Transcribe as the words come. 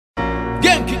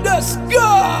Genki, let's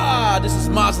go! This is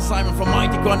Master Simon from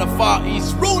Mighty Corner Far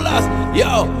East Rulers.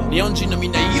 Yo, 日本人のみ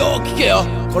んなよく聞けよ。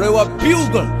これはビュ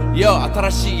ーゴル。Yo,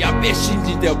 新しいやべえ信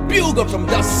じてよ。ビューゴル from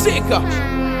the Seeker.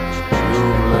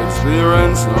 You'll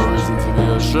experience, no reason to be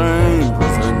ashamed.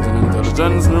 Presenting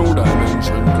intelligence, new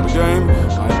dimension to the game.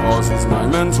 My boss is my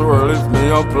mentor, lift me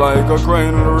up like a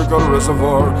crane. Lyrical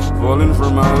reservoir, falling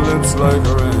from my lips like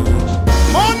a rain.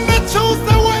 Monday,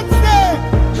 Tuesday, Wednesday,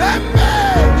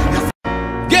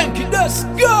 Genki, let's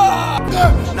go!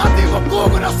 Not even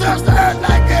Google to search the earth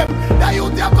like him. That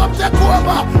youth there come take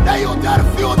over. That youth there the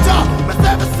future. Me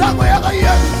say the song where you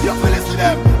hear, you feel listen to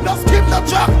them. No skip no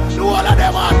track, do all of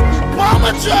them on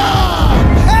Palmer Job.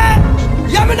 Hey,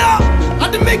 yeah me now,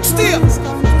 at the mixtapes.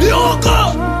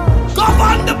 Bugle,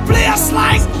 govern the place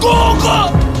like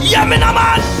Google. Yeah me now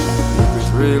man.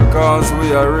 It's real cause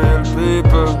we are real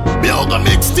people. Bugle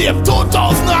mixtape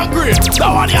 2000 grade. That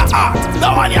one your art,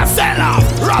 that one your sell off.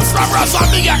 Rush from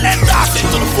me get them dancing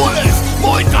to the fullest.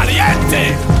 Muy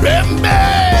caliente, bembe.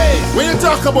 When you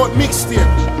talk about mixtape,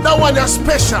 that one is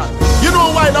special. You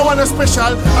know why that one is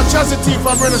special? A Chazzy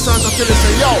from Renaissance will tell you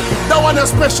say, yo, that one is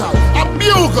special. A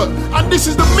Bugle, and this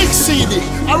is the mix CD.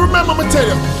 I remember me tell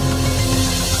you.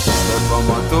 Step on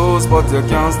my toes, but you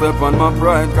can't step on my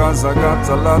pride. Cause I got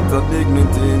a lot of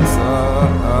dignity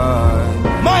inside.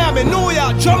 Miami, New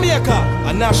York, Jamaica.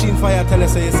 And Nashing Fire tell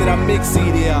us, you see that mix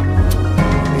CD here.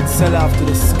 It sell off to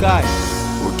the sky.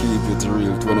 We keep it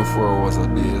real 24 hours a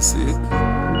day, see it?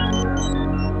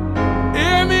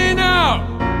 Hear me now.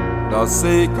 The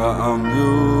Seeker and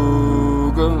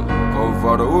Bugle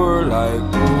cover the world like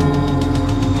Google.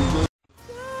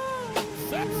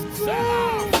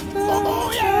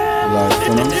 Life,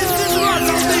 you know? It's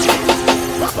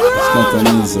not an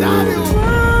easy road,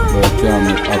 but you can't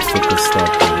make obstacles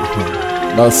stop you.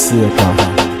 The Seeker.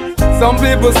 Some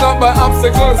people stop by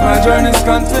obstacles, my journey's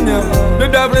continue. The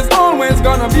devil is always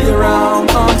gonna be around,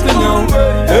 haunting you.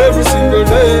 Every single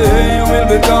day you will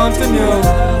be taunting you.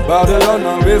 Babylon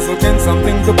always looking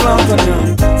something to plant on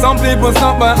you. Some people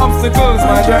stop by obstacles,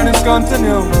 my journey's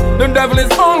continue. The devil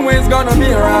is always gonna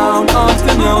be around,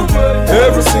 haunting you.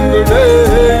 Every single day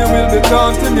you will be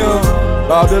taunting you.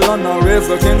 Babylon always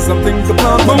looking something to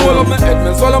plant. Me hold up my head,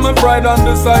 me swallow my pride and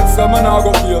decide some man I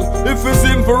go feel. If you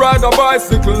seem for ride a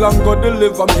bicycle, I'm go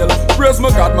deliver mail. Praise my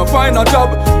God, me find a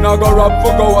job, now go rob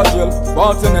for go a jail.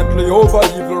 Fortunately over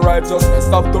evil righteousness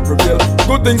stop to prevail.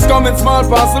 Good things come in small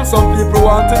parcels, some people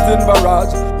want it in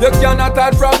barrage. You cannot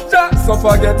hide from that, so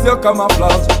forget your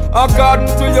camouflage.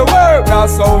 According to your work,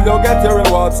 that's how you get your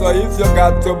reward. So if you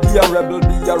got to be a rebel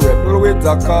with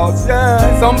a cause,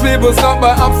 yeah. Some people stop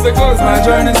by obstacles, my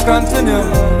journey's continue.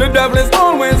 The devil is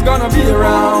always gonna be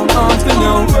around, haunting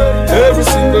you. Every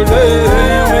single day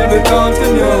you will be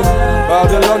taunting you.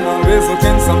 Babylon always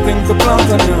looking something to plant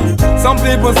on you. Some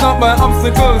people stop by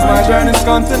obstacles, my journey's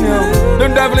continue. The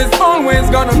devil is always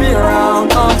gonna be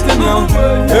around, haunting you.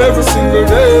 Every single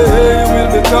day you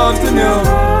will be taunting you.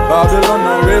 Babylon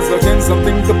always looking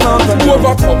something to plant and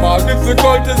overcome all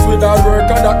difficulties with hard work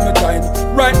and that me time.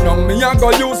 Right now me a go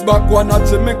use back one at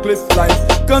Jimmy Cliff line.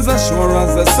 Cause as sure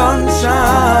as the sun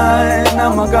shine,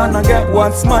 I'm a gonna get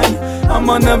what's mine. I'm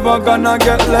a never gonna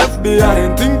get left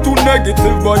behind. Think too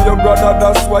negative but your brother,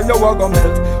 that's why you a gonna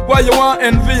melt. Why you want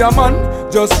envy a man?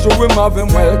 Just show him having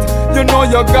wealth. You know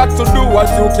you got to do what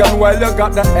you can while you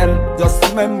got the help. Just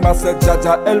remember, say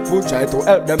Jaja help who try to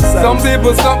help themselves. Some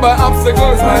people stop by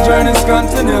obstacles, my journey's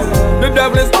continue. The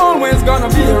devil is always gonna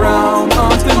be around,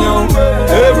 haunting you.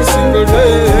 Every single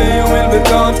day you will be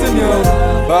taunting you.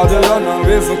 Babylon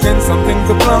always looking something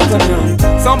to plant on you.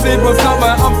 Some people stop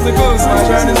by obstacles, my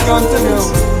journey's continue.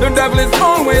 The devil is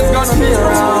always gonna be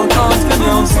around, haunting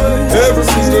you. Every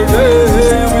single day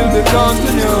you will be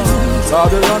taunting you.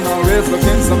 Babylon always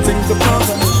looking something to plant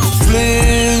on you.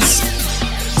 Please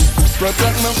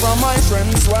protect me from my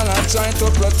friends while I try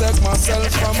to protect myself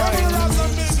from my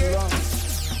enemies.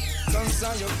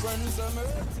 Concern your friends and